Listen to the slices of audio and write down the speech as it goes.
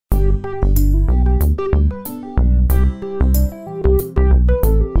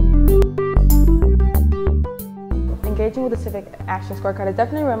Civic Action Scorecard, it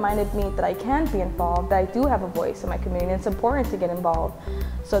definitely reminded me that I can be involved, that I do have a voice in my community, and it's important to get involved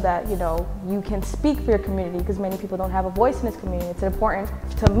so that, you know, you can speak for your community, because many people don't have a voice in this community. It's important,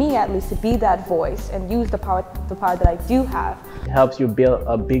 to me at least, to be that voice and use the power that I do have. It helps you build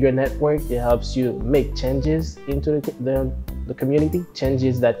a bigger network. It helps you make changes into the community,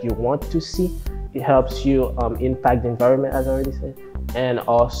 changes that you want to see. It helps you impact the environment, as I already said, and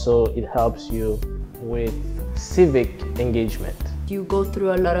also it helps you with civic engagement. You go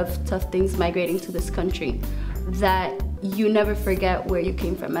through a lot of tough things migrating to this country that you never forget where you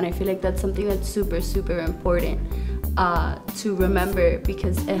came from, and I feel like that's something that's super, super important to remember,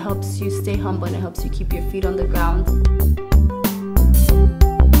 because it helps you stay humble and it helps you keep your feet on the ground.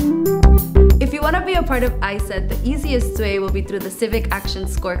 If you want to be a part of iCED, the easiest way will be through the Civic Action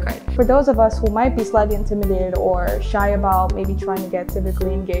Scorecard. For those of us who might be slightly intimidated or shy about maybe trying to get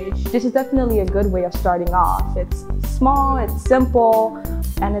civically engaged, this is definitely a good way of starting off. It's small, it's simple,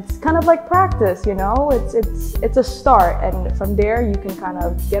 and it's kind of like practice, you know? It's a start, and from there you can kind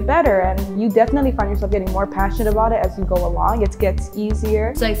of get better, and you definitely find yourself getting more passionate about it as you go along. It gets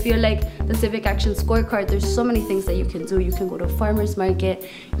easier. So I feel like the Civic Action Scorecard, there's so many things that you can do. You can go to a farmer's market,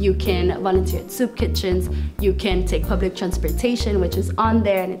 you can volunteer at soup kitchens, you can take public transportation, which is on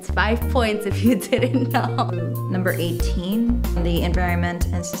there, and it's 5 points if you didn't know. Number 18, the environment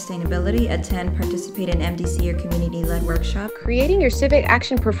and sustainability. Attend, participate in MDC or community-led workshop. Creating your Civic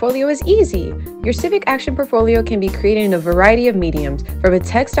Action portfolio is easy. Your Civic Action portfolio can be created in a variety of mediums, from a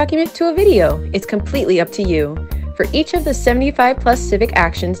text document to a video. It's completely up to you. For each of the 75+ civic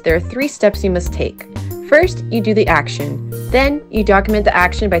actions, there are 3 steps you must take. First, you do the action. Then, you document the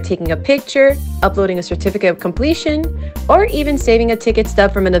action by taking a picture, uploading a certificate of completion, or even saving a ticket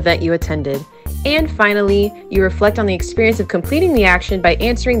stub from an event you attended. And finally, you reflect on the experience of completing the action by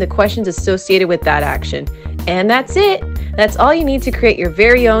answering the questions associated with that action. And that's it! That's all you need to create your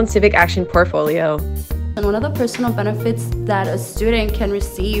very own Civic Action portfolio. And one of the personal benefits that a student can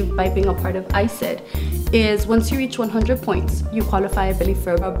receive by being a part of iCED is once you reach 100 points, you qualify, I believe,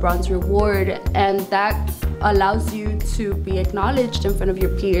 for a bronze reward, and that allows you to be acknowledged in front of your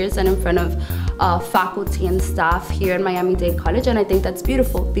peers and in front of faculty and staff here at Miami-Dade College. And I think that's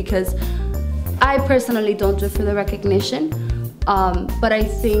beautiful, because I personally don't do it for the recognition, but I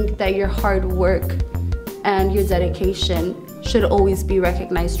think that your hard work and your dedication should always be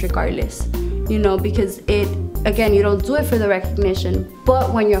recognized regardless, you know, because again, you don't do it for the recognition,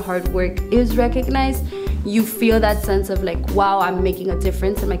 but when your hard work is recognized, you feel that sense of like, wow, I'm making a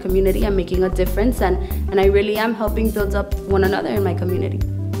difference in my community, I'm making a difference, and I really am helping build up one another in my community.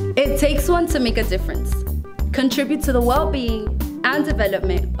 It takes one to make a difference. Contribute to the well-being and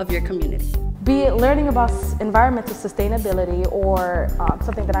development of your community. Be it learning about environmental sustainability, or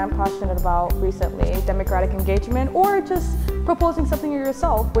something that I'm passionate about recently, democratic engagement, or just proposing something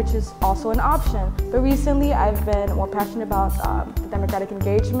yourself, which is also an option. But recently I've been more passionate about democratic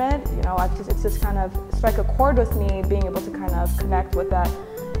engagement. You know, it's just kind of strike a chord with me, being able to kind of connect with that,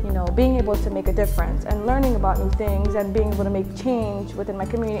 you know, being able to make a difference and learning about new things and being able to make change within my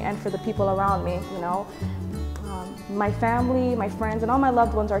community and for the people around me, you know. My family, my friends, and all my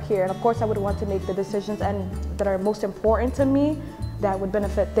loved ones are here, and of course I would want to make the decisions that are most important to me that would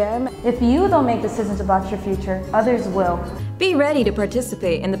benefit them. If you don't make decisions about your future, others will. Be ready to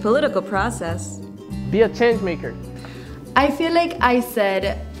participate in the political process. Be a change maker. I feel like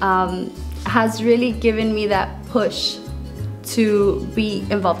iCED has really given me that push to be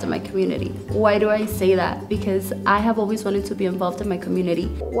involved in my community. Why do I say that? Because I have always wanted to be involved in my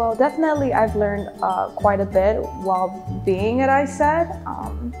community. Well, definitely I've learned quite a bit while being at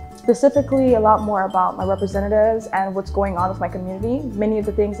iCED. Specifically a lot more about my representatives and what's going on with my community. Many of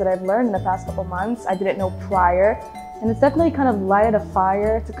the things that I've learned in the past couple months I didn't know prior, and it's definitely kind of lighted a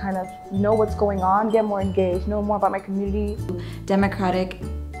fire to kind of know what's going on, get more engaged, know more about my community. Democratic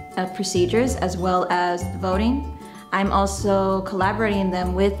procedures as well as voting. I'm also collaborating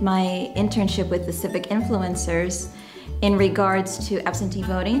them with my internship with the civic influencers in regards to absentee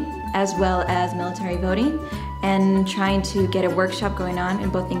voting as well as military voting, and trying to get a workshop going on in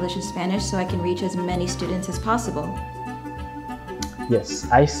both English and Spanish so I can reach as many students as possible. Yes,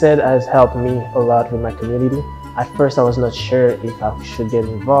 iCED has helped me a lot with my community. At first I was not sure if I should get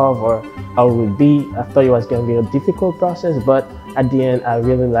involved or how it would be. I thought it was going to be a difficult process, but at the end I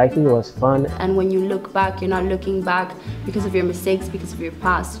really liked it. It was fun. And when you look back, you're not looking back because of your mistakes, because of your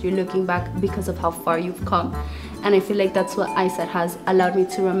past. You're looking back because of how far you've come. And I feel like that's what iCED has allowed me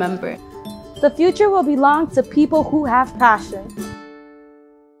to remember. The future will belong to people who have passion.